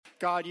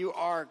God, you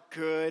are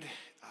good.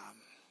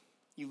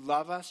 You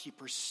love us. You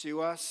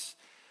pursue us.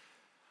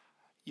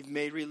 You've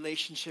made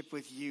relationship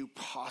with you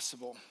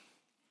possible.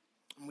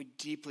 And we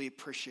deeply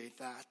appreciate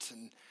that.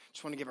 And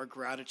just want to give our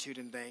gratitude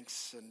and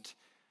thanks. And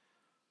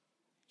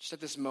just at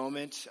this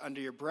moment,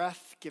 under your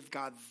breath, give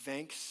God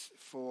thanks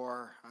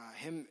for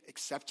him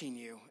accepting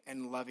you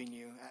and loving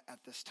you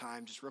at this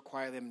time. Just real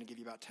quietly, I'm going to give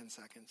you about 10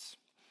 seconds.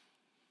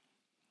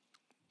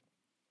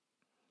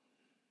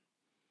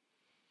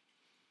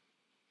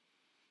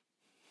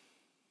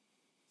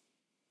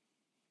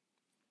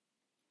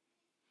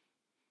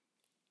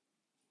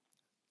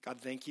 God,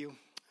 thank you.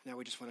 Now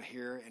we just want to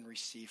hear and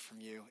receive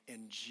from you.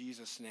 In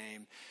Jesus'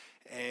 name,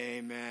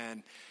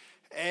 amen.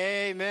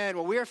 Amen.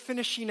 Well, we are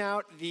finishing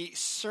out the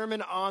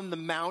Sermon on the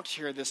Mount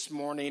here this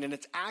morning, and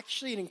it's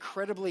actually an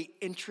incredibly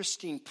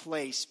interesting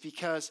place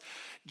because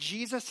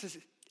Jesus has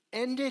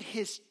ended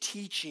his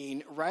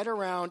teaching right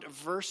around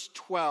verse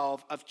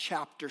 12 of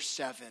chapter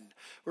 7,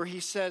 where he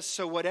says,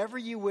 "So whatever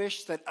you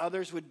wish that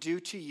others would do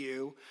to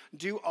you,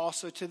 do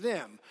also to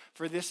them,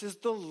 for this is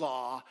the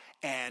law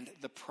and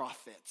the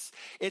prophets."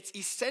 It's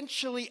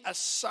essentially a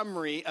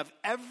summary of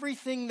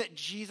everything that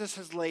Jesus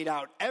has laid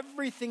out,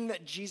 everything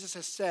that Jesus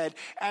has said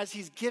as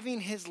he's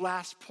giving his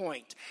last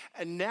point.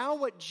 And now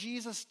what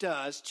Jesus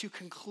does to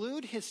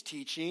conclude his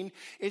teaching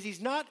is he's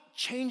not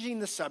changing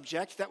the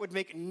subject. That would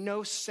make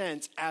no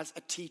sense as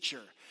a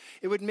teacher.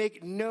 It would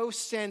make no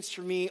sense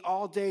for me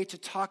all day to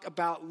talk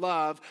about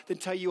love than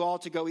tell you all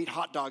to go eat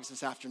hot dogs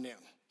this afternoon.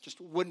 Just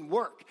wouldn't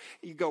work.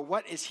 You go,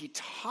 what is he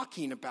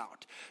talking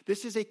about?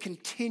 This is a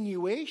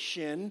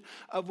continuation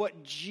of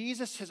what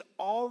Jesus has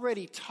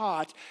already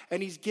taught,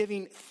 and he's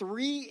giving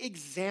 3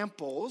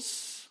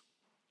 examples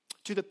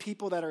to the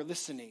people that are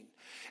listening.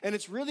 And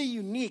it's really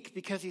unique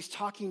because he's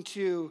talking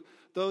to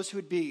those who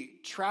would be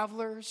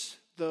travelers,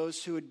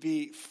 those who would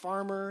be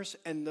farmers,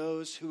 and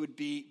those who would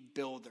be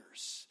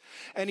builders.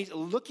 And he's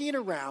looking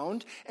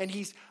around, and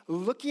he's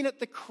looking at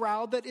the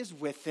crowd that is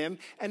with him,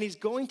 and he's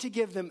going to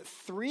give them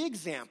 3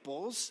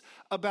 examples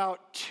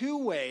about 2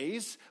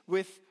 ways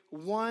with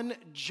 1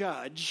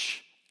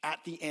 judge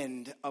at the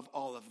end of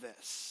all of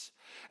this.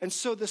 And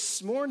so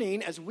this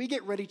morning, as we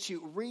get ready to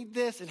read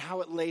this and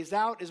how it lays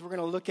out, is we're going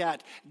to look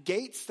at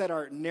gates that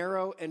are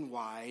narrow and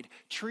wide,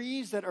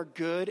 trees that are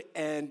good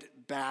and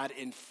bad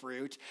in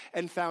fruit,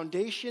 and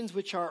foundations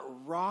which are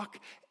rock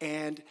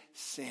and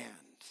sand.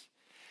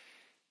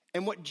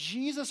 And what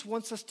Jesus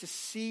wants us to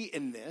see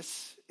in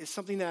this is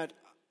something that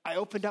I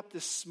opened up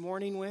this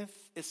morning with,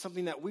 is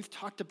something that we've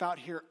talked about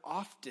here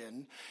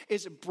often,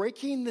 is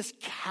breaking this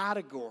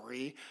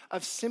category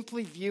of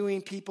simply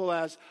viewing people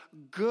as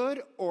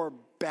good or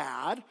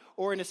bad,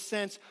 or in a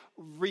sense,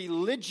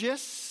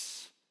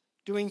 religious,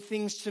 doing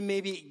things to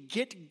maybe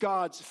get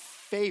God's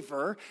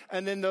favor,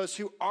 and then those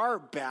who are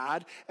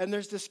bad. And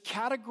there's this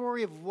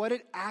category of what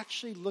it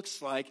actually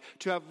looks like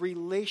to have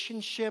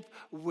relationship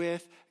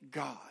with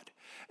God.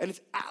 And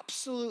it's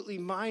absolutely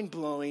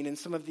mind-blowing in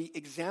some of the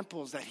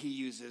examples that he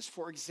uses.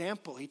 For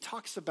example, he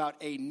talks about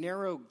a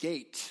narrow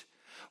gate,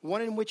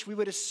 one in which we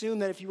would assume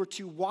that if you were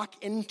to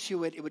walk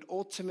into it, it would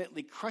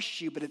ultimately crush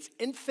you, but it's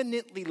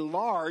infinitely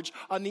large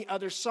on the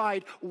other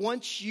side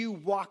once you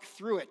walk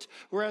through it.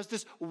 Whereas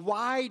this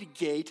wide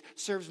gate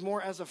serves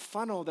more as a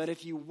funnel that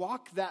if you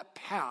walk that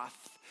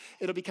path,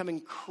 it'll become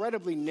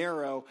incredibly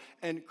narrow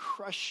and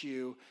crush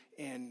you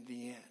in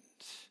the end.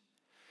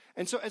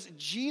 And so as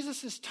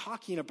Jesus is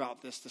talking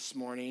about this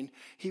morning,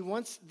 he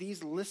wants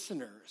these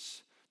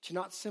listeners to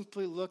not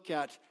simply look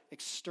at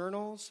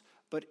externals,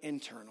 but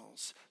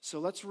internals. So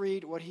let's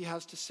read what he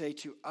has to say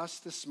to us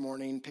this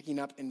morning, picking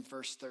up in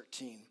verse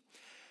 13.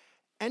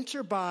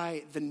 "Enter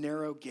by the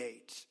narrow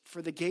gate,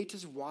 for the gate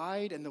is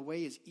wide and the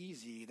way is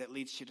easy that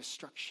leads to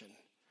destruction.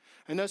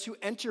 And those who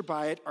enter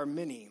by it are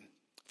many,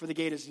 for the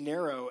gate is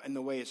narrow and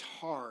the way is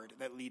hard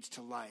that leads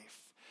to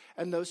life.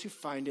 And those who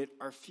find it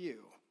are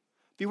few.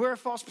 Beware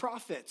of false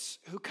prophets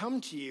who come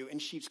to you in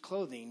sheep's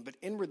clothing, but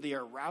inwardly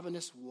are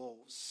ravenous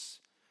wolves.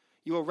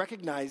 You will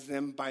recognize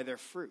them by their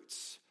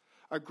fruits.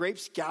 Are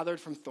grapes gathered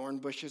from thorn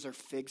bushes or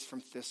figs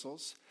from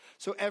thistles?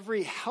 So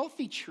every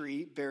healthy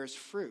tree bears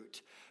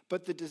fruit,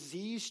 but the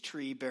diseased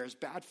tree bears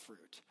bad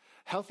fruit.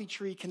 Healthy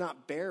tree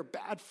cannot bear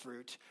bad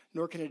fruit,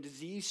 nor can a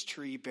diseased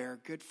tree bear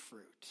good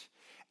fruit.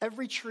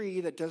 Every tree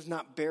that does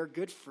not bear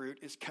good fruit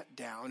is cut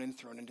down and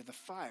thrown into the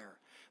fire.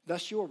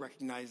 Thus you will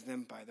recognize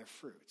them by their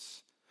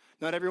fruits.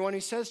 Not everyone who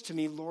says to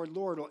me, 'Lord,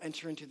 Lord,' will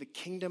enter into the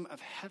kingdom of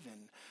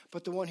heaven,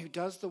 but the one who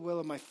does the will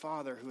of my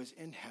Father who is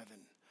in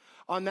heaven.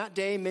 On that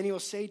day, many will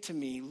say to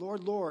me,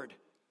 'Lord, Lord,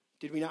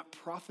 did we not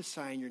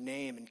prophesy in your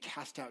name and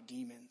cast out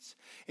demons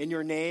in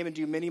your name and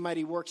do many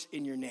mighty works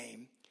in your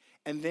name?'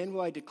 And then will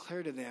I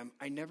declare to them,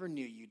 'I never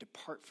knew you.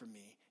 Depart from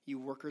me, you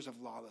workers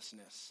of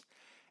lawlessness.'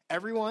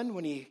 Everyone,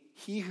 when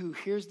he who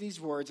hears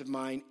these words of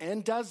mine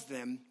and does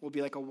them, will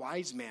be like a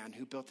wise man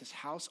who built his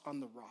house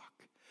on the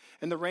rock.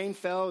 And the rain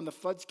fell, and the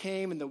floods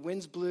came, and the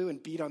winds blew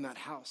and beat on that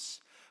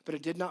house. But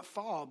it did not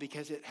fall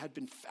because it had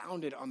been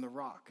founded on the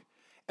rock.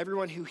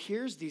 Everyone who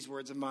hears these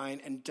words of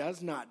mine and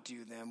does not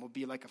do them will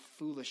be like a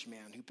foolish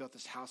man who built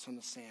his house on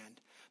the sand.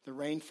 The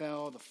rain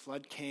fell, the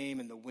flood came,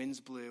 and the winds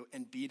blew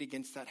and beat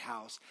against that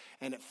house,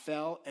 and it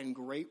fell, and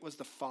great was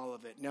the fall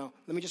of it. Now,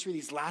 let me just read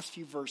these last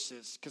few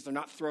verses because they're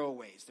not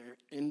throwaways. They're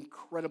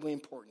incredibly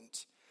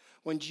important.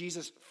 When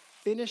Jesus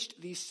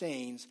finished these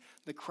sayings,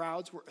 the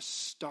crowds were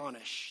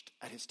astonished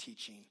at his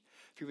teaching.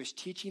 For he was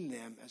teaching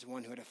them as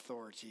one who had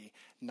authority,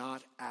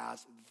 not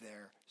as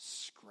their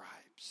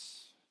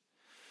scribes.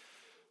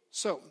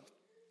 So,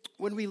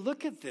 when we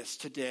look at this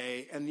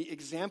today and the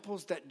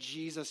examples that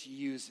Jesus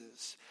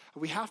uses,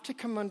 we have to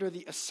come under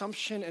the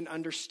assumption and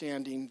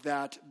understanding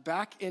that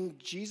back in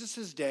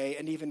Jesus' day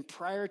and even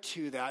prior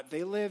to that,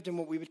 they lived in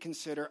what we would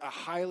consider a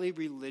highly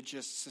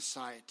religious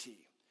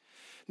society.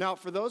 Now,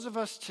 for those of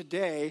us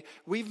today,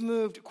 we've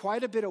moved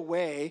quite a bit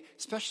away,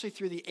 especially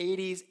through the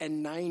 80s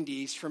and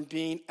 90s, from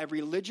being a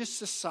religious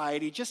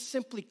society just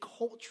simply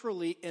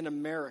culturally in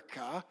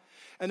America.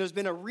 And there's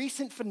been a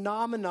recent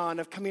phenomenon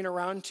of coming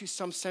around to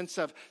some sense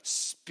of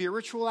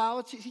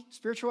spirituality,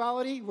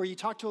 where you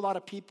talk to a lot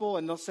of people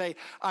and they'll say,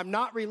 I'm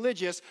not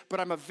religious, but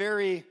I'm a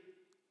very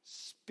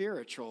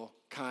spiritual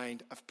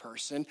kind of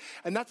person.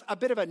 And that's a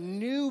bit of a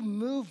new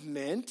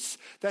movement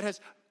that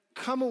has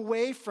come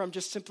away from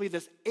just simply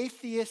this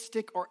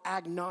atheistic or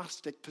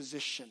agnostic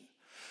position.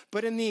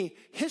 But in the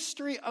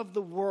history of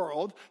the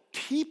world,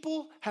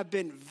 people have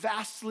been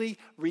vastly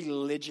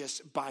religious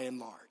by and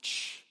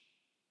large.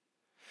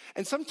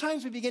 And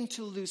sometimes we begin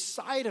to lose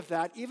sight of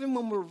that, even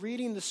when we're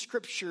reading the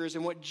scriptures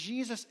and what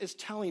Jesus is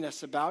telling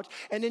us about.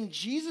 And in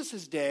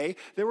Jesus' day,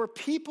 there were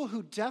people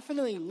who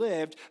definitely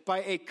lived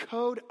by a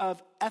code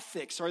of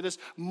ethics, or this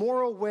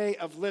moral way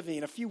of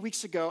living. A few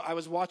weeks ago, I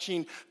was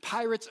watching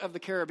Pirates of the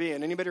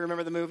Caribbean. Anybody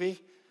remember the movie?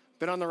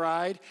 Been on the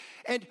ride?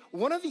 And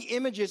one of the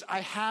images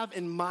I have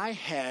in my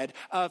head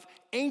of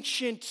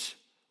ancient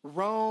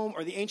Rome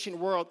or the ancient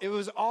world, it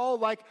was all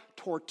like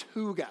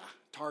Tortuga,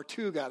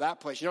 that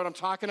place. You know what I'm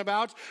talking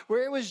about?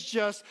 Where it was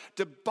just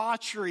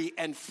debauchery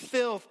and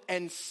filth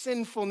and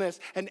sinfulness,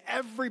 and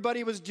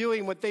everybody was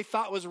doing what they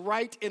thought was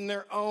right in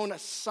their own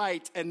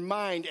sight and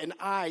mind and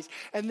eyes.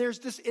 And there's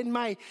this, in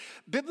my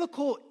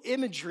biblical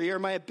imagery or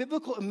my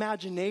biblical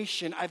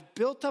imagination, I've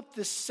built up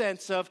this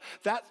sense of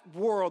that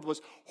world was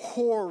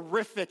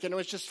horrific and it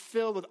was just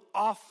filled with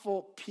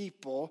awful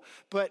people.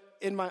 But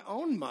in my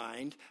own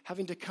mind,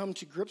 having to come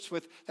to grips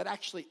with that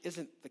actually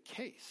isn't the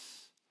case.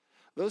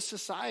 Those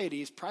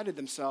societies prided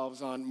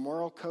themselves on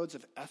moral codes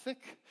of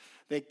ethic.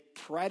 They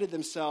prided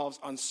themselves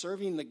on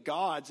serving the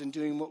gods and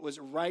doing what was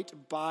right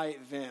by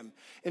them.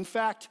 In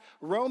fact,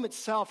 Rome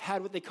itself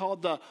had what they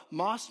called the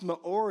Mos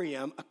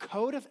Maiorum, a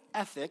code of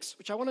ethics,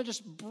 which I want to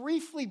just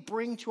briefly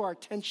bring to our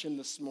attention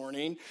this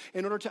morning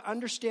in order to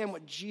understand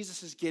what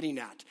Jesus is getting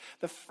at.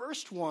 The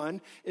first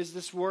one is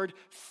this word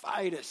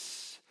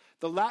fidus.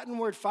 The Latin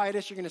word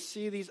fidus, you're going to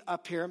see these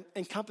up here,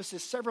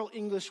 encompasses several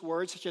English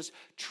words such as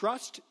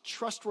trust,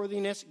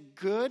 trustworthiness,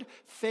 good,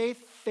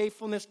 faith,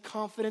 faithfulness,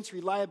 confidence,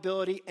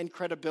 reliability, and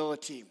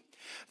credibility.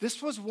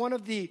 This was one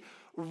of the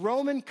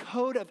Roman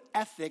code of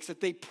ethics that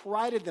they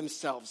prided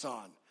themselves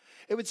on.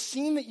 It would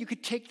seem that you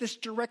could take this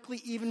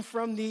directly even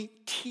from the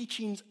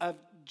teachings of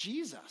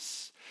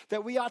Jesus,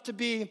 that we ought to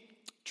be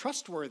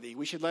trustworthy.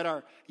 We should let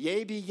our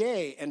yea be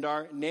yea and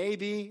our nay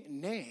be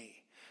nay.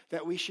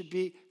 That we should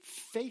be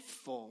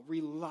faithful,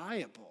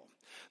 reliable.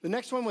 The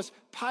next one was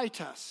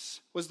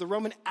pietas, was the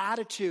Roman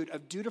attitude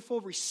of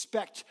dutiful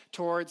respect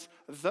towards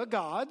the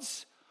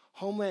gods,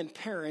 homeland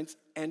parents,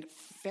 and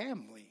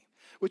family,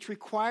 which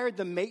required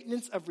the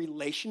maintenance of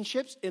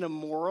relationships in a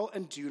moral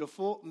and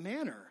dutiful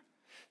manner.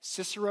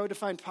 Cicero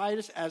defined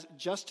pietas as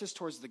justice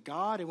towards the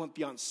god and went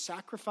beyond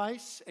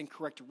sacrifice and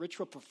correct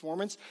ritual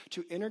performance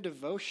to inner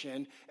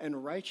devotion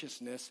and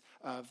righteousness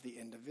of the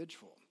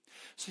individual.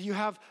 So you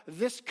have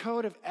this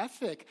code of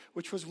ethic,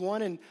 which was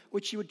one in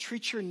which you would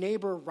treat your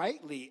neighbor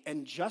rightly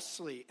and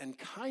justly and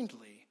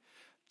kindly.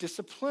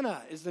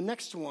 Disciplina is the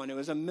next one. It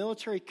was a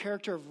military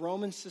character of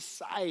Roman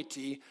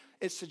society.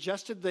 It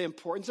suggested the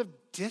importance of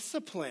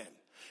discipline.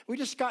 We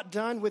just got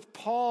done with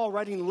Paul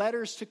writing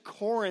letters to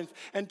Corinth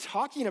and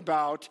talking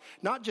about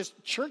not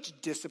just church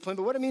discipline,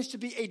 but what it means to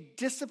be a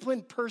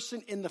disciplined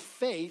person in the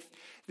faith.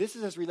 This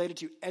is as related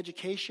to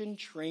education,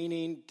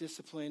 training,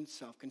 discipline,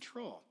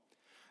 self-control.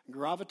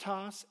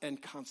 Gravitas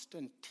and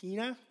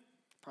Constantina,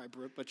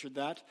 probably butchered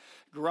that.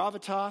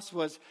 Gravitas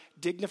was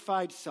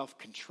dignified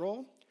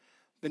self-control.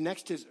 The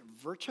next is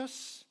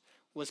virtus,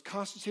 was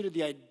constituted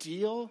the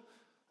ideal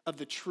of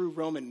the true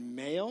Roman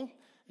male.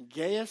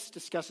 Gaius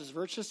discusses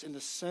virtus in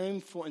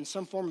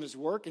some form of his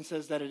work and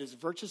says that it is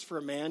virtuous for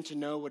a man to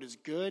know what is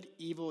good,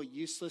 evil,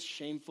 useless,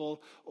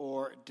 shameful,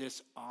 or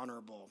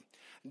dishonorable.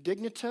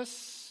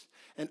 Dignitas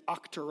and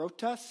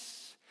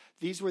auctoritas,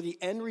 these were the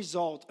end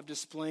result of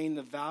displaying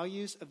the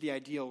values of the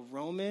ideal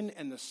Roman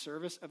and the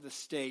service of the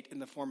state in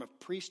the form of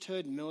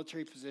priesthood,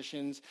 military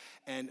positions,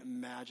 and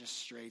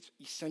magistrates.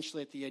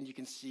 Essentially, at the end, you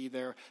can see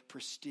their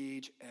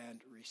prestige and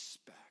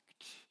respect.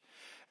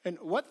 And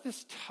what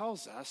this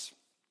tells us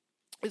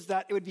is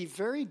that it would be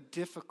very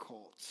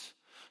difficult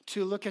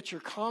to look at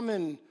your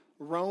common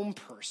Rome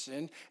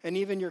person and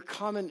even your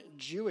common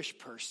Jewish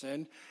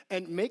person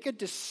and make a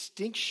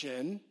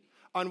distinction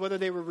on whether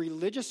they were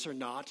religious or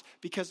not,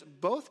 because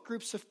both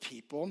groups of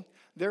people,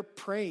 they're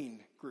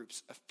praying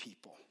groups of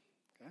people.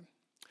 Okay?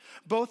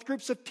 Both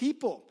groups of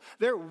people,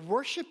 they're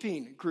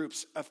worshiping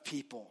groups of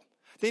people.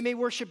 They may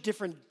worship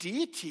different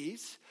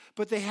deities,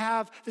 but they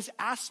have this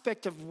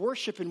aspect of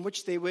worship in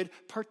which they would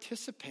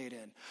participate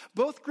in.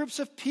 Both groups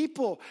of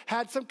people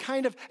had some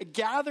kind of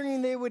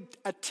gathering they would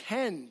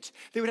attend.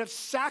 They would have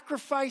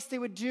sacrifice they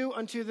would do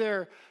unto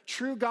their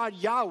true God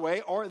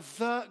Yahweh or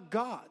the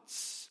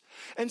gods.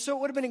 And so it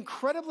would have been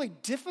incredibly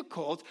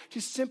difficult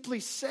to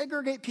simply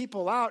segregate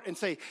people out and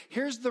say,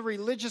 here's the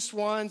religious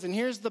ones, and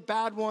here's the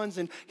bad ones,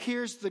 and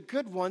here's the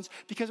good ones,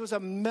 because it was a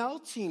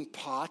melting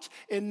pot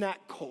in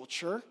that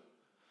culture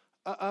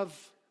of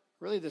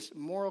really this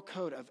moral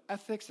code of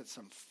ethics that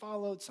some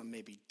followed, some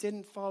maybe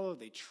didn't follow,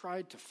 they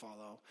tried to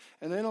follow.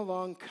 And then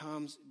along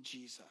comes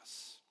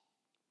Jesus.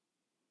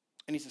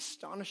 And he's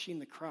astonishing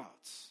the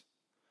crowds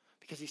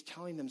because he's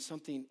telling them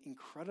something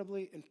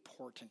incredibly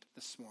important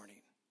this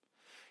morning.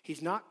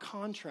 He's not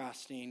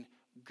contrasting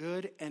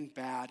good and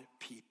bad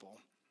people.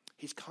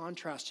 He's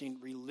contrasting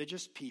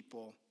religious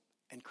people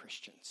and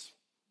Christians.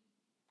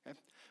 Okay?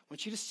 I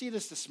want you to see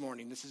this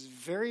morning. This is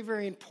very,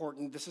 very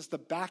important. This is the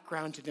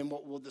background to then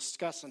what we'll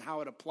discuss and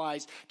how it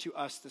applies to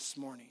us this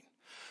morning.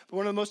 But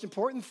one of the most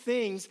important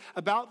things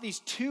about these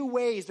two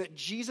ways that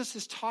Jesus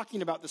is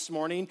talking about this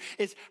morning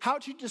is how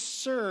to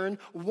discern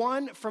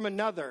one from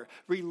another.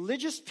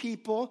 Religious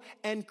people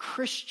and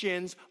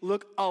Christians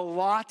look a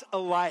lot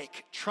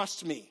alike.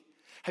 Trust me.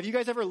 Have you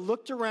guys ever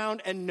looked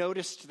around and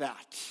noticed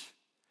that?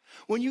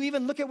 When you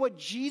even look at what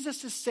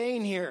Jesus is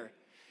saying here,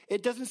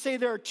 it doesn't say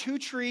there are two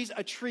trees,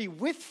 a tree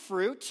with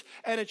fruit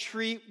and a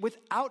tree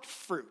without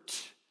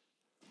fruit.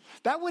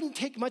 That wouldn't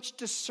take much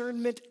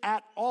discernment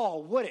at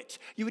all, would it?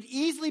 You would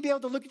easily be able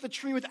to look at the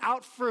tree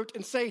without fruit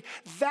and say,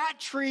 that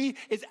tree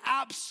is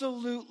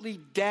absolutely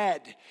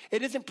dead.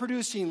 It isn't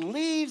producing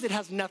leaves. It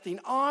has nothing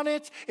on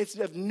it. It's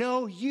of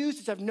no use.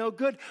 It's of no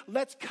good.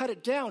 Let's cut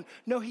it down.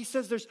 No, he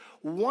says there's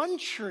one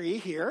tree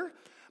here,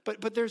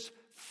 but there's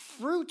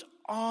fruit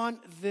on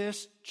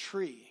this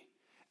tree.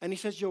 And he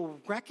says you'll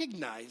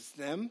recognize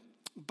them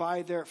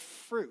by their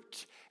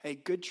fruit. A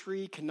good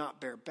tree cannot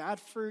bear bad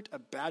fruit. A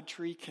bad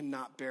tree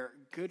cannot bear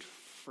good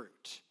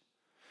fruit.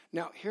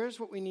 Now, here's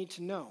what we need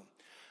to know.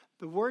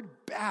 The word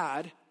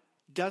bad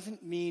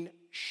doesn't mean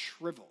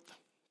shriveled.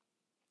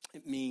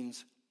 It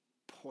means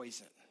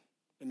poison.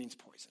 It means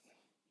poison.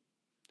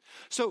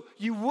 So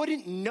you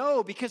wouldn't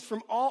know because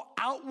from all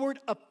outward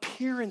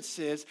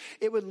appearances,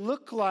 it would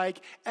look like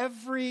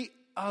every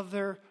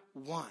other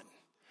one.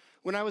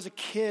 When I was a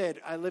kid,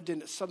 I lived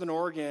in Southern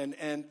Oregon,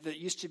 and that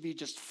used to be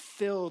just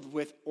filled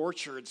with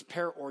orchards,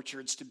 pear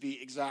orchards to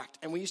be exact.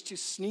 And we used to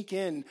sneak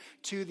in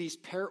to these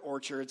pear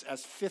orchards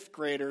as fifth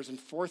graders and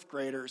fourth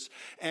graders,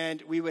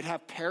 and we would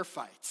have pear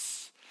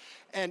fights.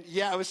 And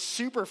yeah, it was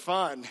super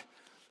fun,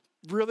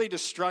 really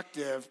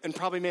destructive, and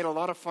probably made a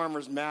lot of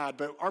farmers mad.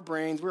 But our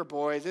brains, we were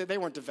boys, they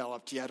weren't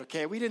developed yet,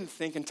 okay? We didn't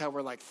think until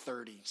we're like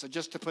 30. So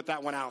just to put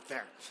that one out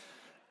there.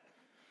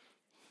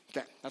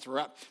 Okay, that's where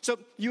we're at. So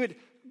you would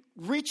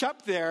reach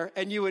up there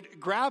and you would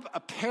grab a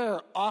pear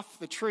off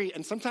the tree,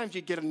 and sometimes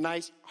you'd get a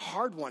nice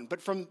hard one.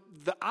 But from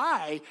the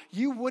eye,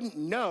 you wouldn't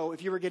know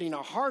if you were getting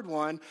a hard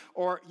one,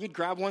 or you'd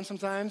grab one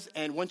sometimes,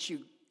 and once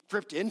you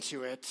gripped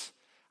into it,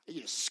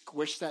 you just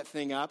squish that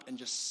thing up and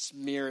just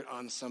smear it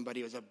on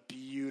somebody. It was a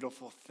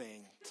beautiful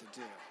thing to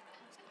do.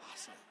 It's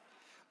awesome.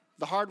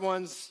 The hard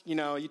ones,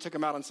 you took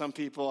them out on some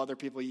people. Other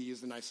people, you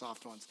used the nice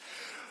soft ones.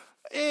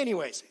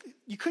 Anyways,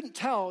 you couldn't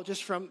tell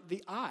just from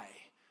the eye.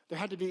 There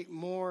had to be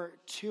more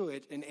to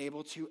it and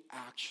able to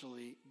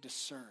actually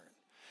discern.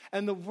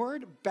 And the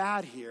word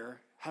bad here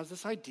has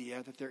this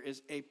idea that there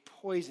is a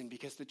poison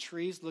because the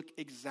trees look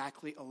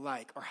exactly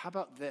alike. Or how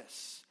about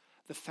this?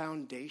 The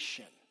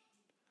foundation.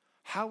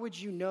 How would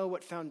you know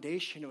what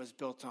foundation it was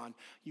built on?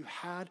 You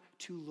had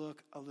to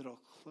look a little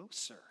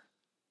closer.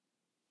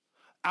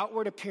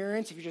 Outward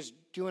appearance, if you're just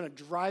doing a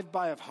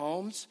drive-by of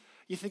homes,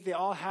 you think they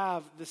all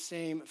have the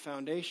same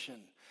foundation.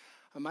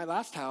 My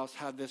last house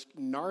had this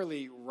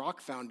gnarly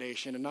rock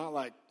foundation, and not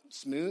like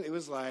smooth. It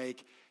was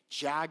like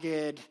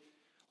jagged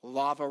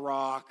lava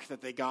rock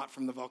that they got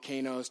from the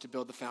volcanoes to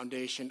build the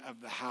foundation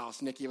of the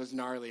house. Nikki, it was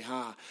gnarly, huh?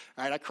 All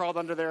right, I crawled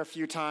under there a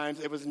few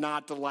times. It was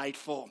not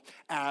delightful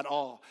at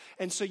all.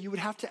 And so you would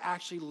have to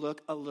actually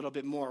look a little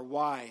bit more.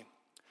 Why?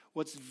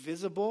 What's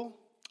visible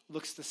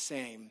looks the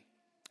same.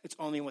 It's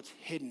only what's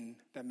hidden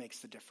that makes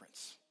the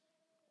difference.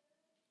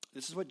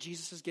 This is what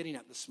Jesus is getting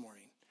at this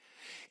morning.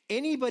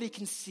 Anybody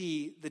can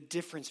see the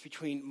difference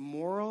between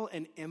moral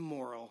and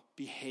immoral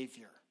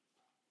behavior.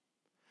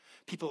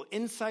 People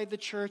inside the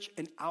church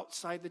and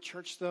outside the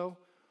church, though,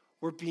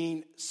 were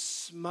being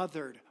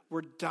smothered.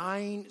 We're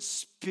dying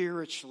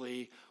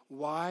spiritually.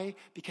 Why?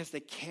 Because they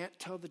can't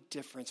tell the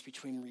difference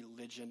between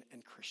religion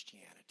and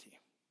Christianity.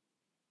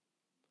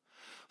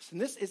 So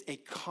this is a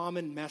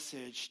common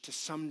message to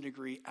some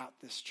degree at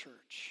this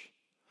church.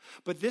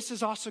 But this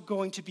is also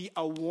going to be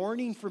a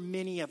warning for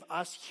many of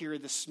us here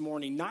this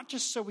morning, not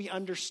just so we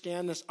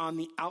understand this on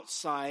the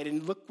outside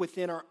and look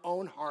within our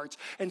own hearts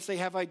and say,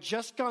 have I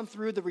just gone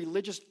through the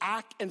religious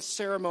act and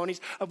ceremonies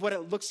of what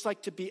it looks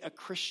like to be a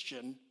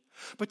Christian?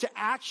 But to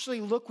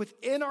actually look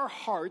within our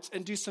hearts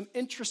and do some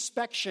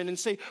introspection and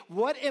say,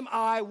 what am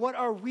I, what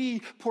are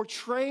we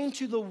portraying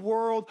to the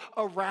world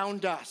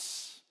around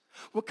us?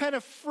 What kind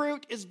of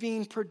fruit is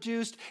being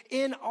produced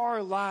in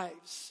our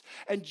lives?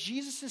 And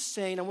Jesus is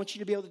saying, I want you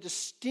to be able to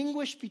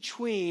distinguish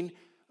between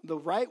the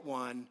right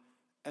one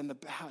and the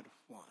bad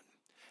one.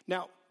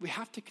 Now, we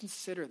have to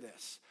consider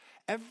this.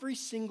 Every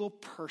single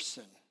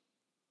person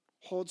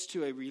holds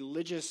to a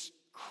religious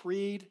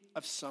creed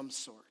of some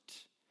sort.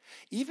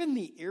 Even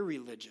the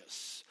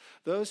irreligious,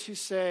 those who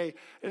say,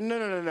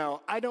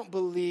 no, I don't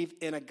believe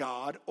in a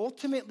God.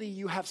 Ultimately,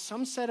 you have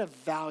some set of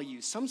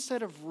values, some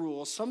set of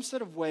rules, some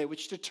set of way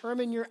which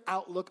determine your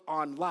outlook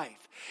on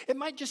life. It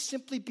might just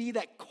simply be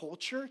that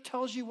culture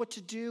tells you what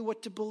to do,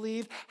 what to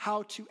believe,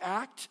 how to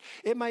act.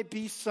 It might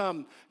be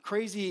some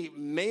crazy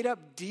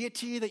made-up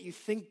deity that you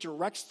think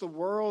directs the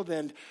world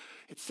and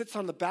it sits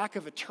on the back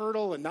of a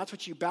turtle, and that's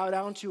what you bow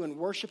down to and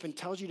worship and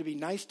tells you to be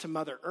nice to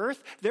Mother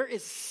Earth. There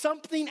is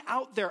something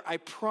out there, I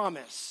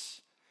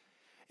promise,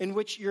 in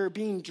which you're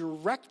being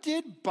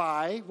directed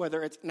by,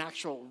 whether it's an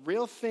actual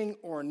real thing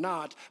or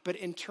not, but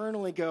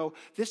internally go,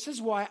 this is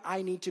why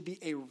I need to be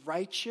a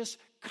righteous,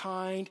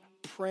 kind,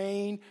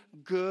 praying,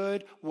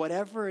 good,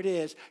 whatever it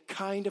is,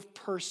 kind of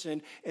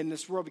person in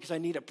this world, because I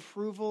need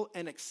approval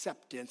and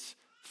acceptance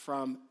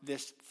from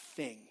this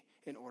thing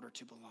in order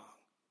to belong.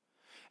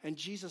 And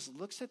Jesus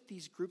looks at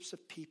these groups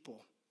of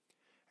people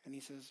and he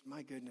says,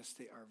 my goodness,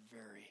 they are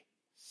very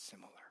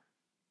similar.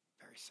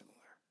 Very similar.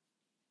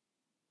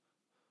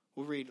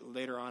 We'll read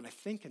later on, I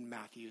think in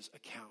Matthew's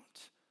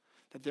account,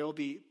 that there will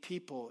be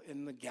people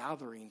in the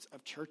gatherings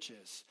of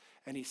churches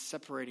and he's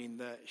separating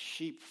the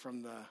sheep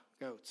from the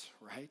goats,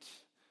 right?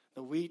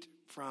 The wheat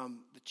from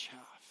the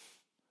chaff.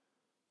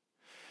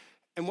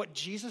 And what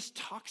Jesus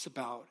talks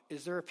about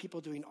is there are people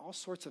doing all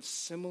sorts of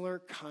similar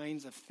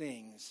kinds of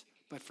things,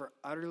 but for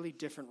utterly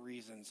different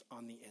reasons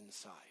on the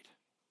inside,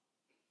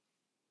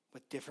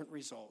 with different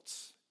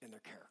results in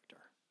their character.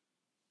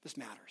 This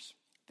matters.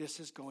 This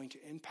is going to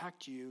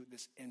impact you.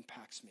 This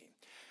impacts me.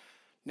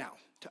 Now,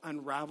 to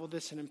unravel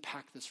this and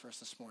unpack this for us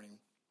this morning,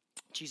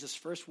 Jesus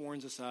first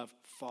warns us of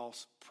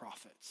false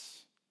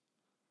prophets.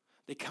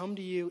 They come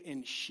to you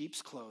in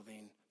sheep's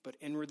clothing, but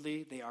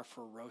inwardly they are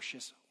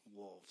ferocious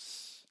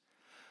wolves.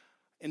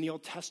 In the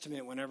Old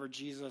Testament, whenever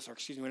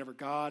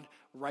God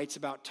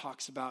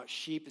talks about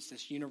sheep, it's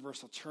this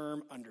universal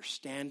term,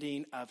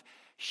 understanding of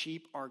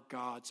sheep are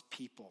God's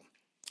people.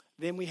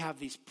 Then we have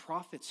these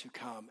prophets who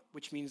come,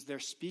 which means they're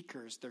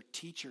speakers, they're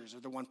teachers, or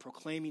the one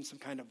proclaiming some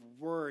kind of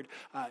word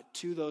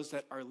to those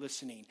that are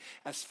listening.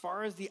 As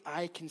far as the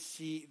eye can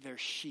see, they're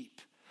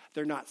sheep.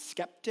 They're not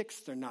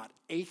skeptics, they're not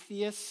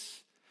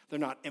atheists, they're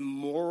not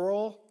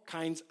immoral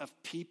kinds of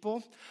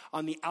people.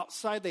 On the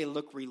outside, they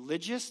look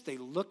religious, they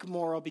look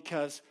moral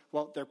because,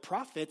 well, they're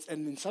prophets,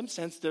 and in some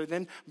sense, they're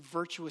then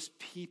virtuous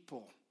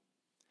people.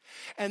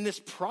 And this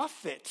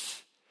prophet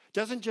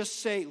doesn't just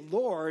say,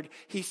 Lord,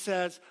 he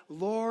says,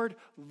 Lord,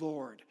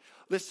 Lord.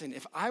 Listen,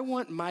 if I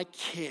want my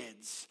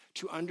kids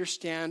to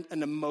understand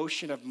an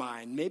emotion of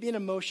mine, maybe an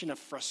emotion of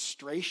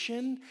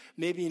frustration,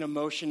 maybe an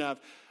emotion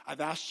of,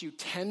 I've asked you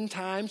 10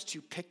 times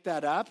to pick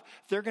that up,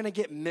 they're going to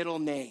get middle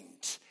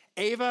named.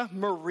 Ava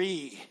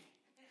Marie,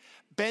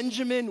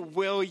 Benjamin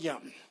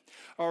William.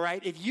 All right,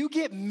 if you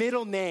get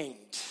middle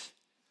named,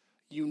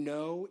 you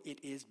know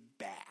it is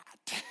bad.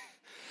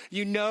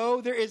 You know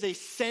there is a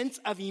sense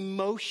of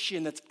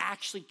emotion that's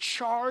actually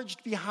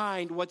charged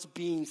behind what's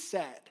being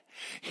said.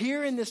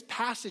 Here in this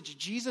passage,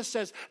 Jesus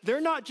says, they're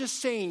not just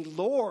saying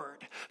Lord.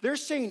 They're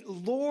saying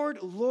Lord,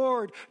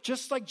 Lord,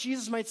 just like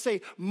Jesus might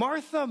say,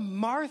 Martha,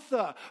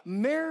 Martha,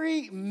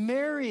 Mary,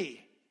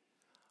 Mary.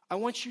 I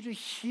want you to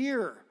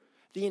hear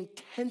the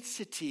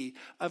intensity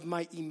of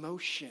my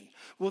emotion.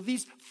 Well,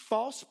 these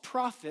false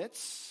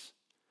prophets,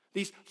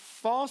 these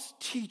false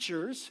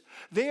teachers,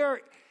 they are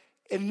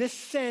in this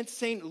sense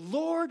saying,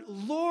 Lord,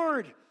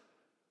 Lord,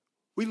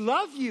 we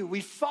love you,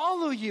 we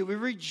follow you, we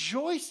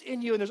rejoice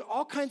in you. And there's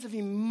all kinds of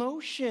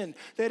emotion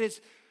that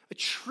is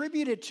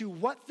attributed to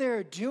what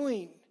they're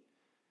doing.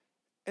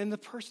 And the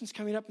person's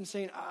coming up and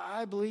saying,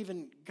 I believe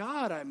in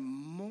God, I'm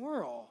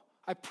moral.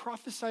 I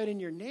prophesied in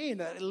your name.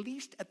 That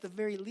at the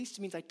very least,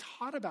 it means I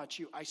taught about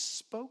you. I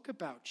spoke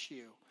about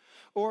you.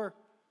 Or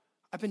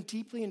I've been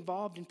deeply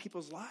involved in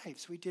people's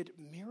lives. We did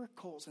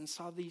miracles and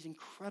saw these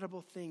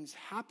incredible things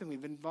happen.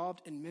 We've been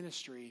involved in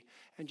ministry.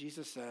 And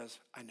Jesus says,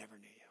 I never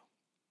knew you.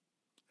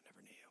 I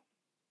never knew you.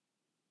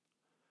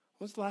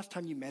 When was the last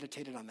time you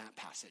meditated on that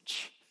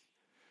passage?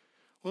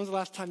 When was the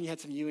last time you had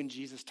some you and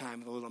Jesus time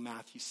with a little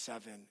Matthew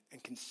 7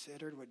 and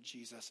considered what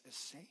Jesus is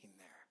saying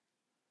there?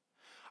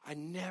 I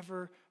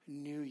never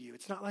knew you.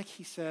 It's not like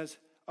he says,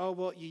 oh,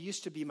 well, you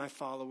used to be my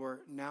follower.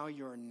 Now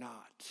you're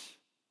not.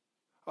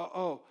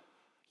 Oh,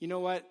 you know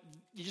what?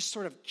 You just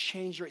sort of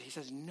change your, he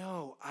says,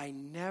 no, I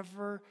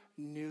never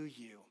knew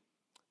you.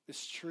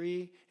 This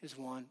tree is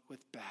one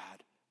with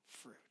bad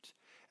fruit.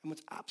 And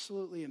what's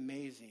absolutely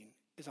amazing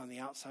is on the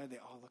outside, they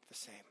all look the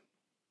same.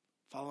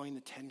 Following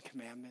the 10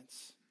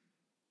 Commandments,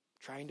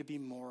 trying to be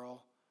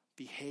moral,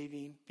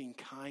 behaving, being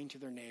kind to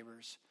their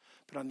neighbors.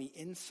 But on the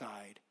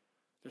inside,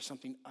 there's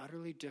something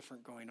utterly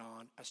different going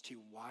on as to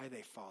why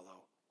they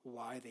follow,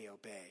 why they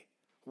obey,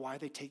 why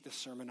they take the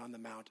Sermon on the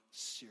Mount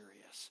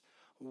serious.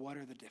 What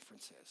are the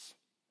differences?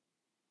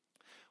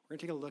 We're going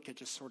to take a look at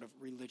just sort of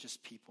religious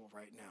people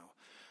right now.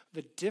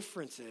 The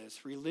difference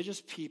is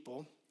religious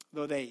people,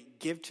 though they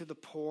give to the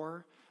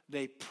poor,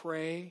 they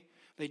pray,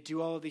 they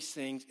do all of these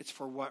things, it's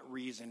for what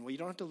reason? Well, you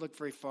don't have to look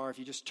very far. If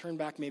you just turn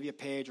back maybe a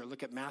page or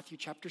look at Matthew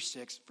chapter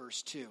 6,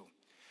 verse 2.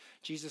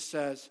 Jesus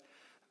says,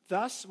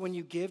 thus when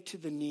you give to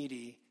the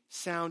needy,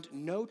 sound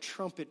no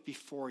trumpet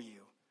before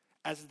you,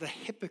 as the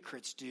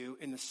hypocrites do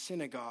in the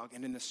synagogue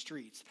and in the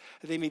streets,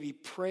 that they may be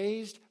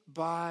praised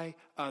by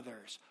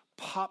others.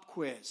 Pop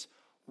quiz.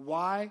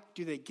 Why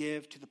do they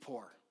give to the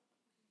poor?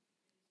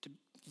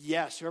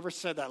 Yes, whoever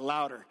said that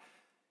louder.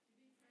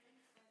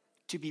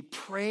 To be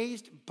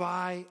praised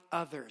by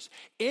others.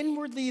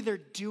 Inwardly, they're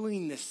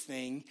doing this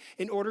thing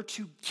in order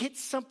to get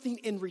something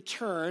in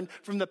return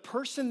from the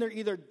person they're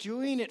either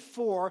doing it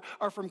for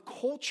or from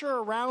culture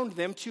around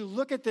them to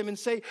look at them and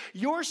say,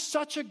 you're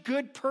such a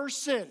good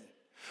person.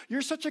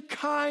 You're such a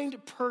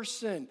kind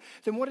person.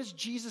 Then what does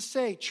Jesus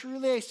say?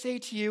 Truly I say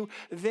to you,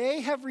 they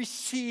have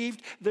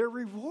received their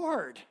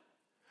reward.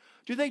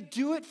 Do they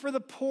do it for the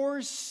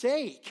poor's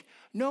sake?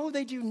 No,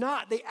 they do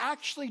not. They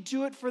actually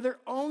do it for their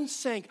own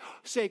sake.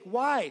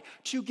 Why?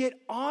 To get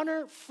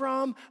honor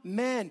from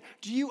men.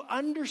 Do you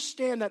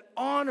understand that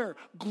honor,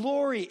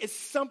 glory is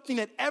something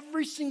that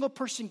every single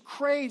person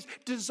craves,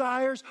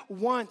 desires,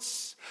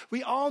 wants?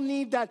 We all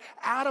need that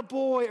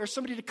attaboy or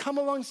somebody to come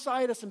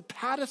alongside us and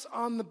pat us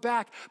on the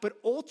back. But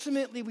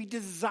ultimately, we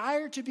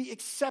desire to be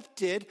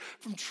accepted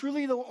from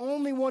truly the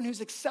only one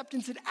whose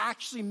acceptance it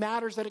actually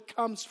matters that it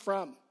comes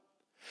from.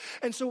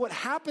 And so what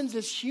happens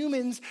is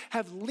humans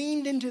have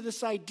leaned into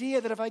this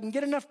idea that if I can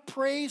get enough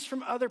praise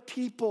from other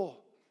people,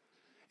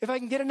 if I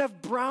can get enough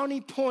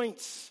brownie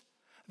points,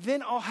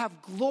 then I'll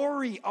have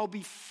glory, I'll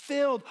be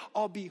filled,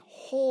 I'll be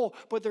whole.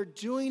 But they're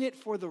doing it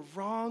for the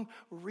wrong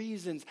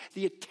reasons.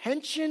 The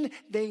attention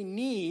they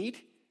need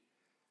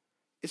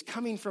is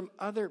coming from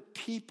other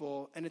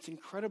people, and it's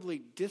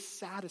incredibly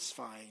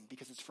dissatisfying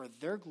because it's for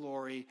their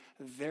glory,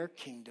 their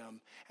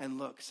kingdom. And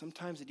look,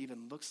 sometimes it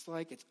even looks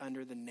like it's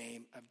under the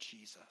name of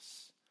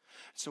Jesus.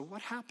 So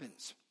what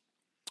happens?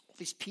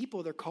 These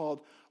people, they're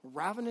called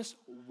ravenous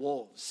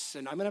wolves.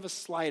 And I'm going to have a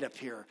slide up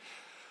here.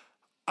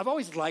 I've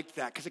always liked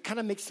that because it kind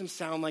of makes them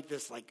sound like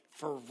this, like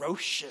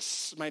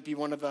ferocious might be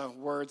one of the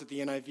words that the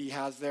NIV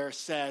has there,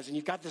 says. And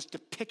you've got this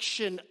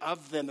depiction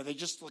of them that they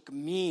just look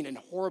mean and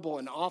horrible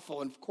and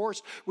awful. And of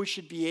course, we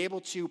should be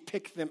able to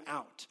pick them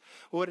out.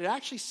 What it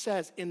actually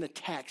says in the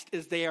text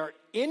is they are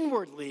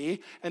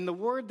inwardly, and the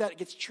word that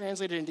gets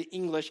translated into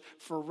English,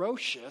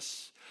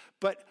 ferocious,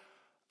 but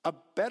a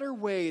better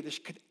way this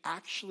could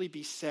actually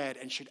be said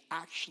and should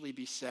actually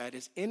be said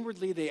is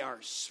inwardly they are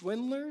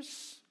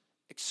swindlers,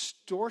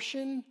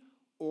 extortion,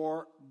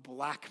 or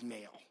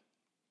blackmail.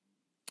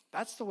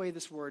 That's the way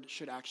this word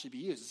should actually be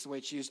used. It's the way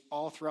it's used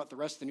all throughout the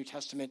rest of the New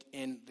Testament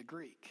in the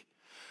Greek.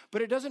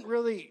 But it doesn't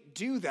really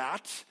do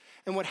that.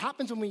 And what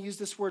happens when we use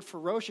this word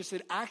ferocious,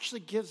 it actually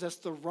gives us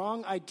the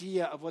wrong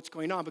idea of what's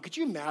going on. But could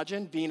you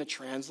imagine being a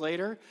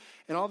translator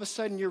and all of a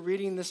sudden you're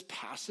reading this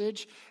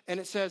passage and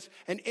it says,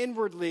 and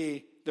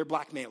inwardly they're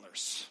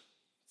blackmailers.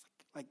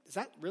 Like, is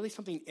that really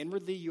something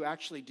inwardly you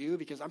actually do?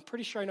 Because I'm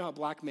pretty sure I know how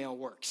blackmail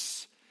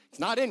works. It's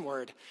not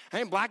inward.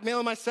 I ain't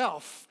blackmailing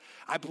myself.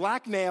 I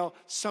blackmail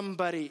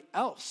somebody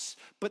else.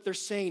 But they're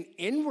saying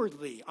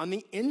inwardly, on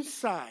the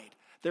inside,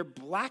 they're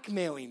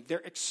blackmailing.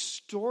 They're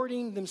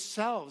extorting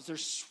themselves. They're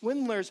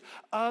swindlers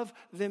of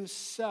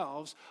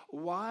themselves.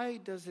 Why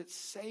does it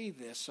say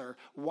this? Or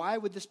why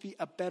would this be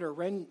a better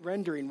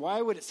rendering?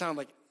 Why would it sound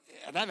like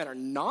that matter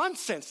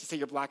nonsense to say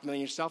you're blackmailing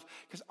yourself?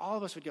 Because all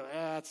of us would go,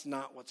 that's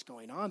not what's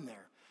going on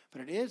there.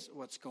 But it is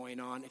what's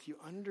going on if you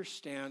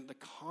understand the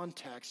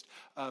context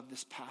of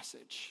this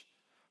passage.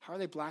 How are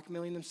they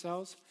blackmailing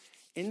themselves?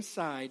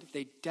 Inside,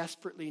 we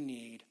desperately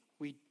need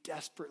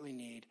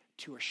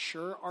to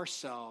assure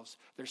ourselves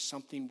there's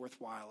something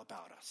worthwhile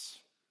about us.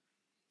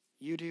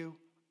 You do,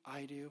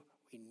 I do,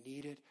 we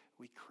need it,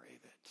 we crave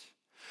it.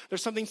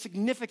 There's something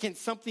significant,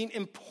 something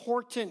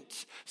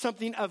important,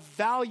 something of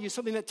value,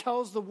 something that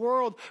tells the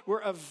world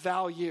we're of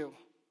value.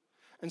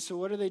 And so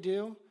what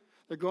do?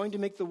 They're going to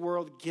make the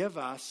world give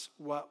us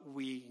what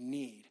we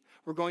need.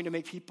 We're going to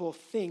make people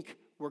think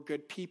we're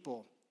good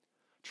people,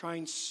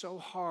 trying so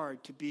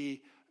hard to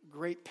be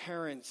great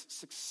parents,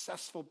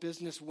 successful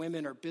business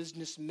women or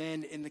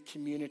businessmen in the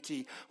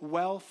community,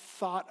 well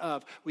thought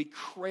of. We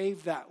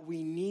crave that.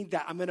 We need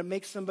that. I'm going to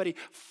make somebody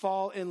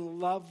fall in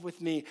love with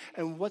me.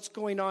 And what's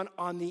going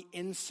on the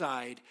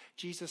inside?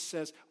 Jesus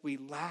says we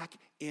lack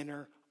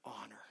inner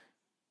honor.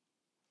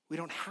 We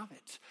don't have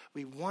it.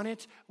 We want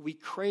it. We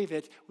crave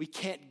it. We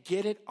can't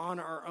get it on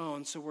our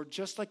own. So we're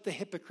just like the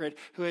hypocrite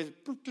who is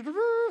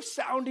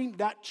sounding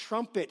that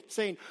trumpet,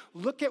 saying,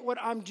 look at what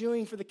I'm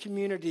doing for the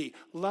community.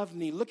 Love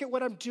me. Look at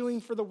what I'm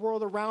doing for the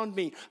world around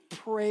me.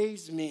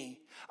 Praise me.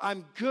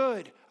 I'm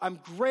good. I'm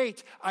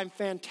great. I'm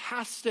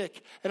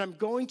fantastic. And I'm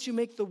going to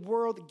make the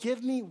world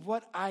give me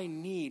what I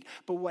need.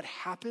 But what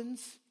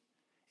happens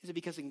is it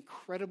becomes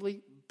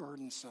incredibly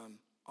burdensome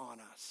on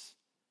us.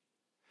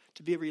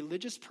 To be a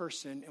religious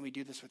person, and we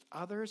do this with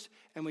others,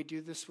 and we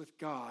do this with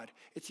God,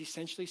 it's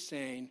essentially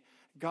saying,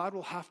 God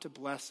will have to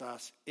bless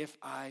us if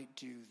I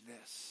do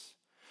this.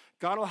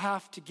 God will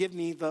have to give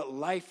me the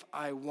life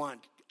I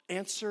want,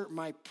 answer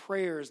my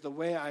prayers the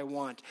way I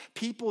want.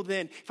 People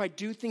then, if I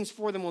do things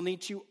for them, will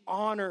need to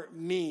honor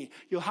me.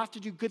 You'll have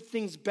to do good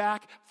things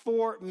back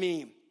for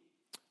me.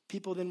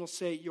 People then will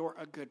say, you're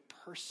a good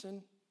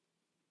person,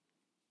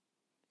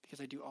 because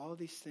I do all of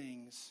these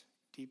things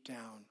deep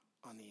down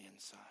on the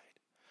inside.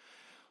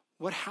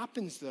 What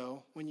happens,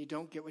 though, when you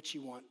don't get what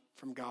you want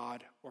from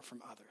God or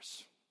from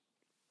others?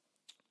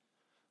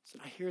 So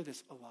I hear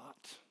this a lot.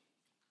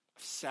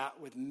 I've sat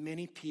with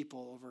many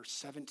people over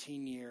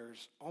 17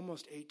 years,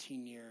 almost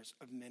 18 years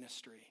of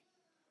ministry.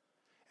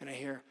 And I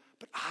hear,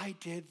 but I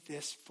did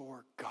this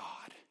for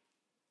God,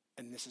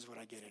 and this is what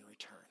I get in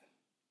return.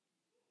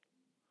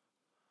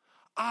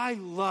 I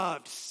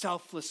loved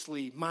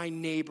selflessly my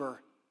neighbor,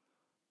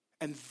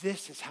 and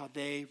this is how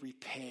they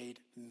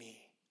repaid me.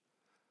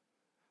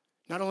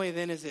 Not only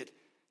then is it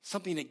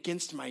something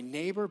against my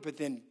neighbor, but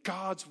then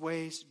God's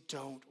ways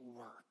don't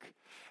work.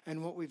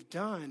 And what we've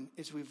done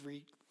is we've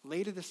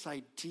related this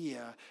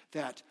idea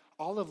that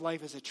all of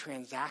life is a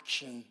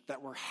transaction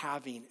that we're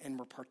having and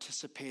we're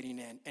participating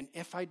in. And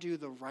if I do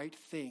the right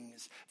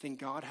things, then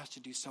God has to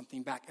do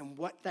something back. And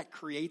what that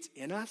creates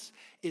in us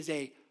is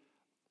a,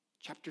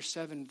 chapter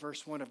 7,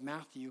 verse 1 of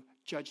Matthew,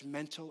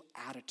 judgmental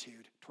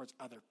attitude towards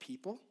other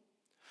people.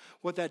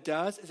 What that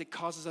does is it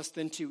causes us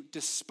then to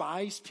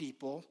despise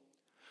people,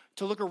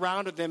 to look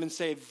around at them and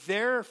say,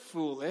 they're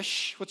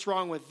foolish. What's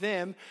wrong with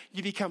them?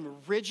 You become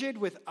rigid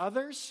with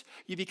others.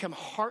 You become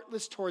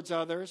heartless towards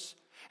others.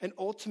 And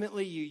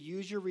ultimately, you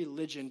use your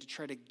religion to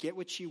try to get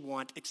what you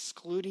want,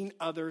 excluding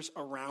others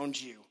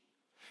around you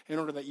in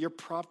order that you're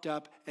propped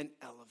up and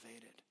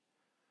elevated.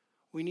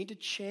 We need to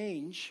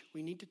change.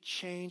 We need to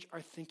change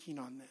our thinking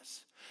on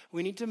this.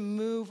 We need to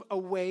move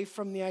away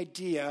from the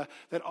idea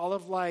that all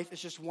of life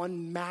is just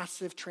one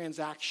massive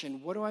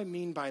transaction. What do I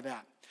mean by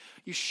that?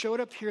 You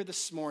showed up here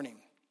this morning,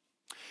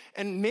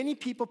 and many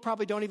people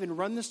probably don't even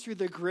run this through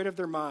the grid of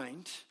their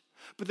mind,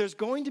 but there's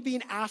going to be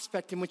an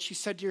aspect in which you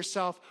said to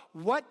yourself,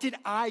 what did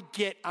I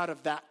get out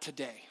of that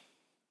today?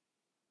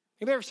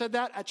 Anybody ever said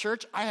that at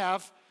church? I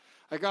have.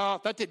 Like,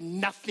 oh, that did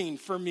nothing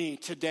for me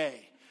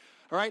today.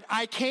 All right,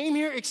 I came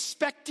here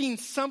expecting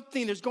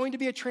something. There's going to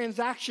be a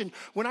transaction.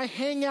 When I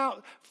hang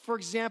out, for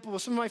example,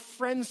 with some of my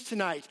friends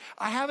tonight,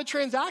 I have a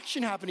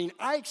transaction happening.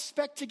 I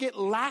expect to get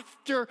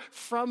laughter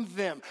from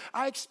them.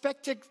 I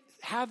expect to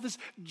have this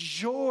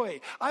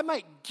joy. I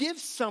might give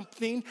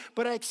something,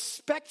 but I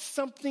expect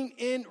something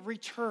in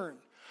return.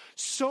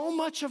 So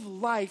much of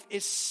life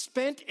is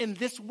spent in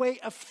this way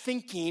of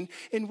thinking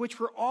in which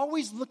we're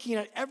always looking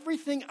at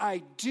everything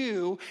I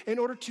do in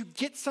order to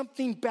get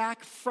something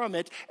back from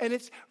it, and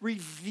it's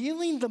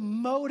revealing the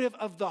motive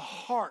of the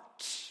heart.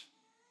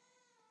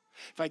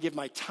 If I give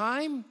my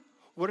time,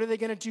 what are they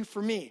going to do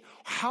for me?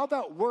 How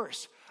about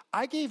worse?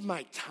 I gave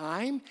my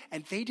time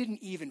and they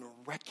didn't even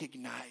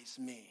recognize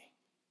me.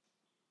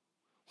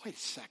 Wait a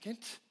second.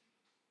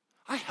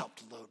 I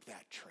helped load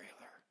that trailer.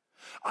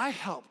 I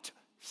helped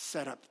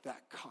set up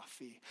that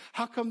coffee.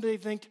 How come they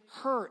thanked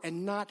her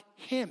and not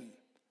him?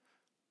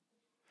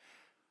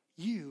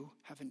 You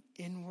have an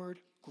inward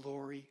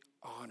glory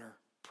honor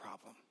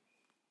problem.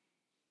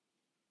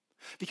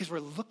 Because we're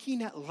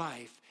looking at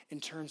life in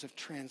terms of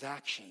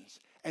transactions,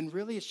 and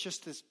really it's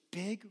just this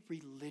big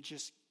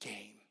religious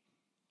game.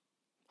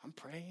 I'm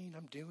praying,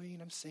 I'm doing,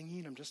 I'm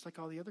singing, I'm just like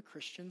all the other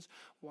Christians.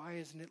 Why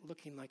isn't it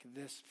looking like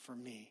this for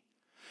me?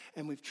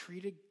 And we've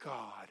treated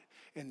God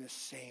in the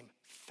same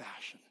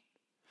fashion.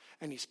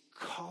 And he's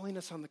calling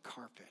us on the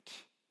carpet.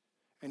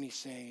 And he's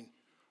saying,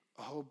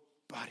 oh,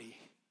 buddy,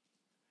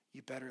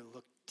 you better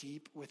look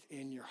deep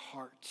within your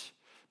heart.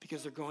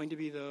 Because there are going to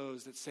be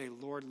those that say,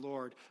 Lord,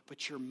 Lord,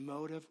 but your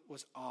motive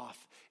was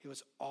off. It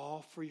was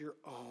all for your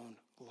own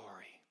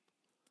glory.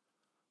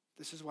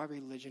 This is why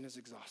religion is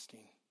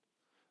exhausting.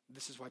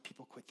 This is why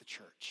people quit the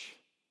church.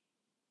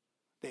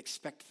 They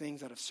expect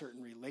things out of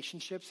certain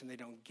relationships and they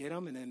don't get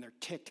them, and then they're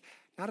ticked,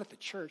 not at the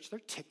church, they're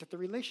ticked at the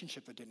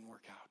relationship that didn't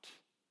work out.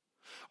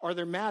 Or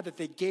they're mad that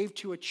they gave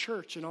to a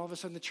church and all of a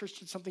sudden the church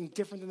did something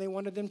different than they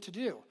wanted them to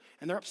do.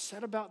 And they're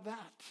upset about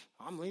that.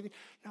 I'm leaving.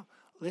 No,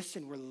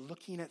 listen, we're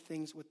looking at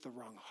things with the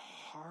wrong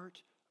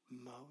heart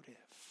motive.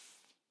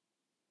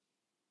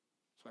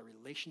 That's why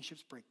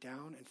relationships break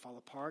down and fall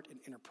apart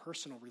in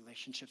interpersonal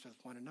relationships with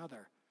one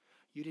another.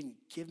 You didn't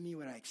give me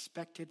what I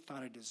expected,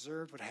 thought I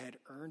deserved, what I had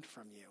earned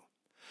from you.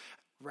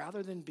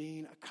 Rather than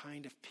being a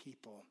kind of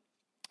people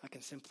I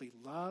can simply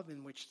love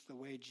in which the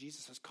way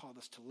Jesus has called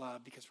us to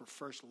love, because we're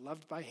first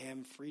loved by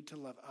him, freed to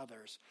love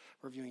others.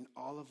 We're viewing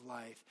all of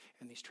life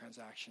in these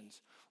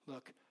transactions.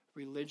 Look,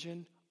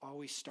 religion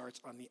always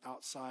starts on the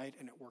outside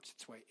and it works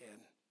its way in.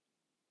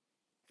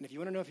 And if you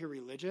want to know if you're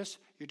religious,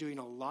 you're doing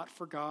a lot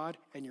for God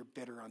and you're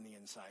bitter on the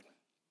inside.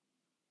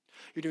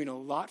 You're doing a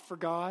lot for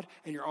God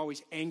and you're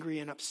always angry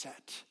and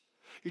upset.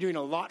 You're doing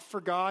a lot for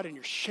God and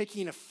you're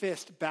shaking a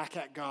fist back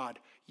at God.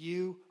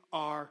 You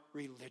are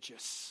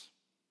religious.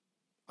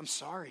 I'm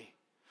sorry.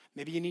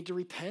 Maybe you need to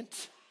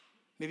repent.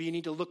 Maybe you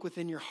need to look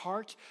within your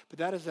heart, but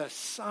that is a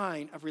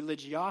sign of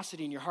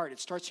religiosity in your heart. It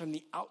starts from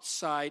the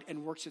outside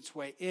and works its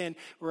way in,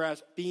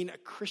 whereas being a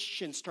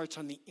Christian starts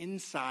on the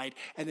inside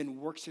and then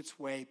works its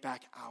way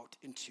back out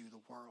into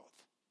the world.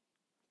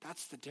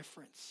 That's the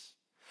difference.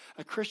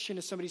 A Christian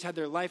is somebody who's had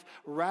their life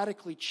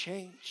radically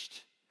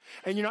changed.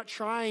 And you're not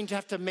trying to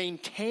have to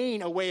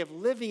maintain a way of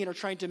living or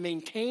trying to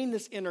maintain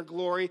this inner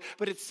glory,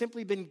 but it's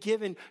simply been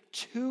given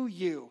to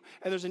you.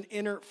 And there's an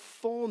inner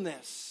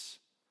fullness.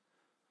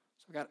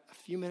 So I've got a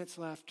few minutes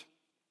left.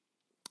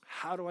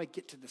 How do I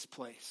get to this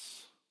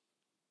place?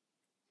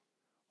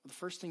 Well, the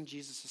first thing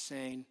Jesus is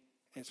saying,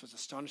 and it's what's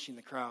astonishing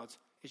the crowds,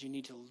 is you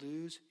need to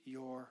lose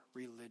your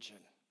religion.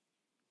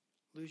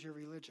 Lose your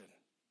religion.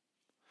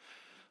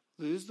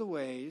 Lose the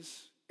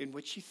ways in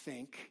which you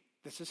think,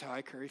 this is how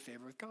I curry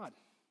favor with God.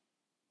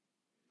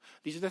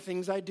 These are the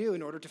things I do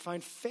in order to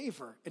find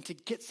favor and to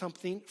get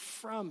something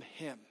from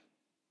him.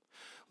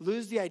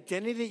 Lose the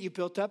identity that you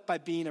built up by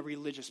being a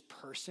religious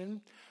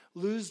person.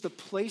 Lose the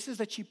places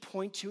that you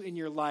point to in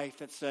your life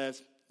that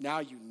says, now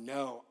you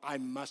know I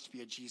must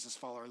be a Jesus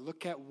follower.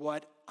 Look at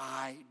what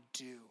I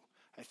do.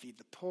 I feed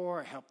the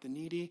poor, I help the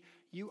needy.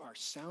 You are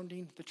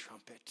sounding the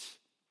trumpet.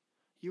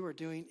 You are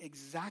doing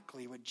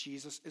exactly what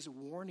Jesus is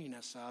warning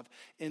us of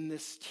in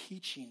this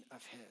teaching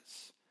of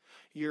his.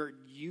 You're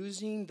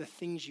using the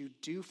things you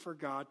do for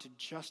God to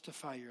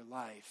justify your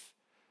life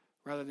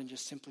rather than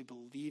just simply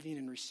believing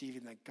and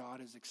receiving that God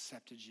has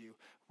accepted you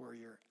where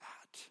you're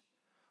at.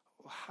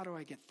 Well, how do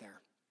I get there?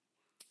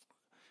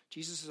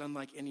 Jesus is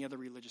unlike any other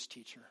religious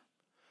teacher,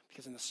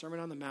 because in the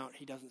Sermon on the Mount,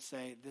 he doesn't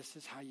say, this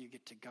is how you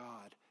get to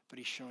God, but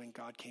he's showing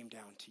God came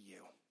down to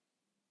you.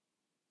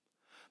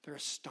 They're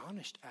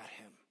astonished at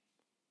him.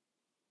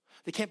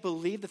 They can't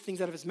believe the things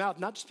out of his mouth,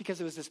 not just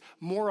because it was this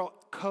moral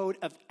code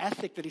of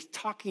ethic that he's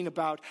talking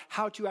about,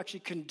 how to actually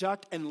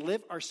conduct and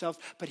live ourselves,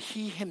 but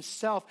he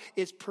himself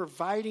is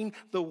providing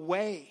the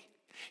way.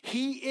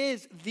 He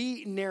is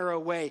the narrow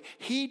way.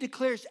 He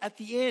declares at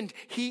the end,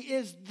 he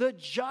is the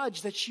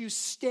judge that you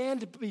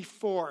stand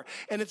before.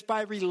 And it's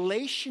by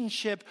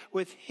relationship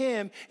with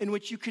him in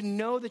which you can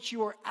know that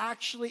you are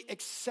actually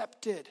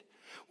accepted.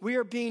 We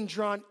are being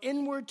drawn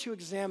inward to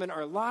examine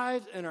our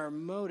lives and our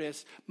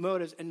motives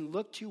and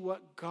look to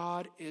what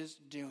God is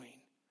doing.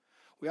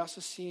 We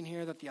also see in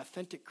here that the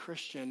authentic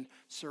Christian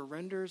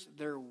surrenders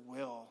their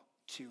will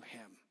to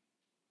him.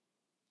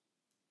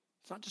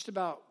 It's not just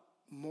about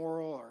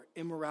moral or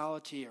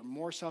immorality or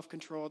more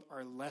self-controlled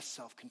or less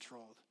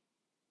self-controlled.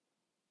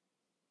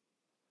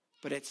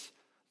 But it's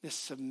this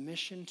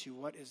submission to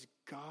what is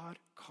God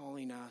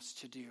calling us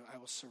to do. I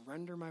will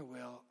surrender my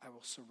will. I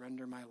will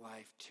surrender my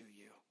life to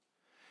you.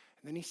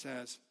 And then he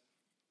says,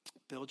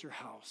 build your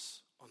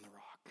house on the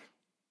rock.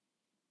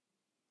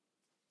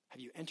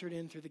 Have you entered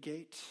in through the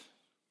gate?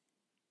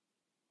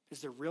 Is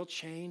there real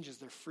change? Is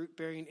there fruit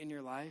bearing in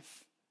your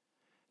life?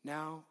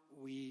 Now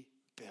we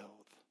build.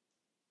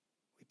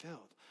 We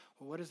build.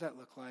 Well, what does that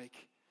look like?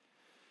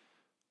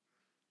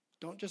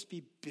 Don't just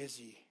be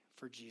busy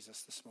for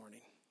Jesus this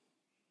morning.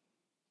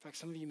 In fact,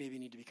 some of you maybe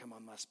need to become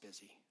less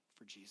busy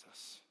for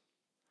Jesus.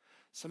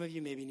 Some of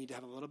you maybe need to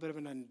have a little bit of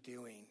an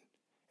undoing.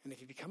 And if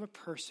you become a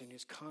person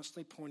who's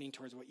constantly pointing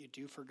towards what you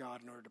do for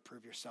God in order to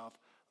prove yourself,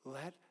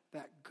 let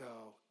that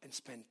go and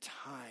spend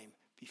time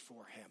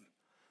before him.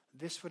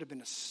 This would have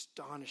been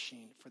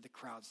astonishing for the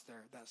crowds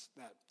there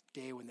that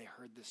day when they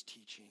heard this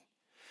teaching.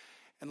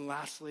 And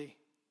lastly,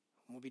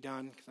 and we'll be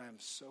done because I am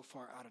so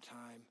far out of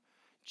time,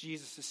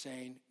 Jesus is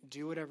saying,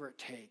 do whatever it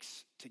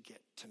takes to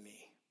get to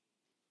me.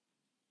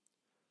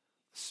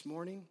 This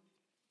morning,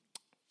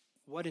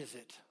 what is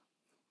it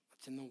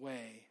that's in the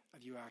way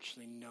of you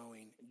actually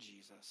knowing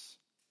Jesus?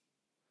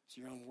 It's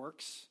your own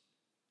works,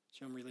 it's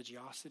your own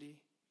religiosity,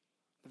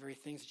 the very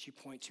things that you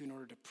point to in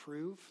order to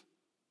prove.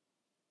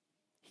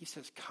 He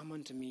says, come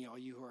unto me, all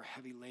you who are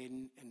heavy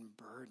laden and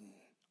burdened.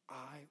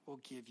 I will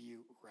give you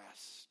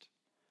rest.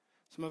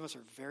 Some of us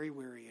are very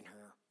weary in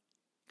here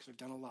because we've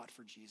done a lot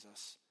for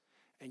Jesus.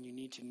 And you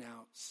need to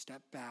now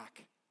step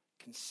back,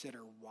 consider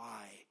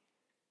why,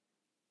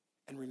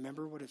 and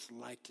remember what it's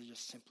like to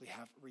just simply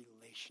have a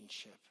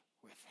relationship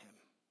with him,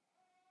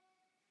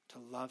 to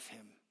love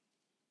him,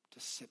 to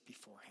sit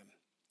before him.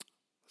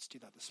 Let's do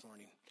that this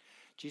morning.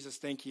 Jesus,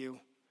 thank you.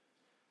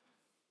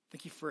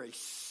 Thank you for a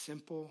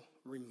simple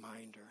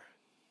reminder.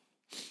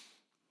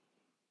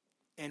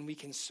 And we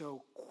can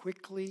so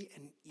quickly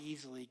and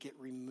easily get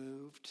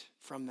removed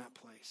from that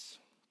place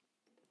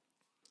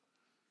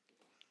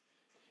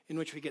in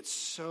which we get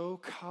so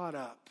caught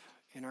up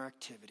in our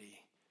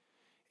activity,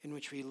 in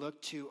which we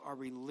look to our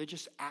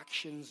religious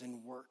actions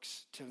and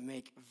works to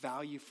make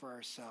value for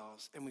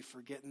ourselves, and we've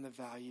forgotten the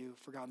value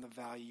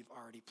you've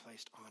already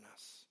placed on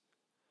us.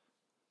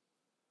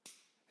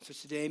 So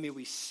today, may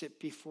we sit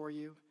before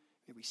you,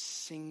 may we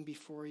sing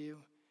before you,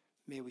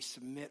 may we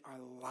submit our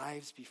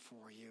lives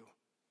before you,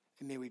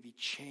 and may we be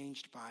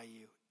changed by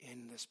you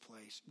in this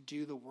place.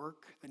 Do the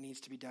work that needs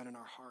to be done in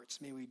our hearts.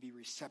 May we be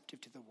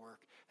receptive to the work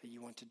that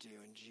you want to do.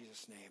 In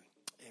Jesus' name,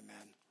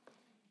 amen.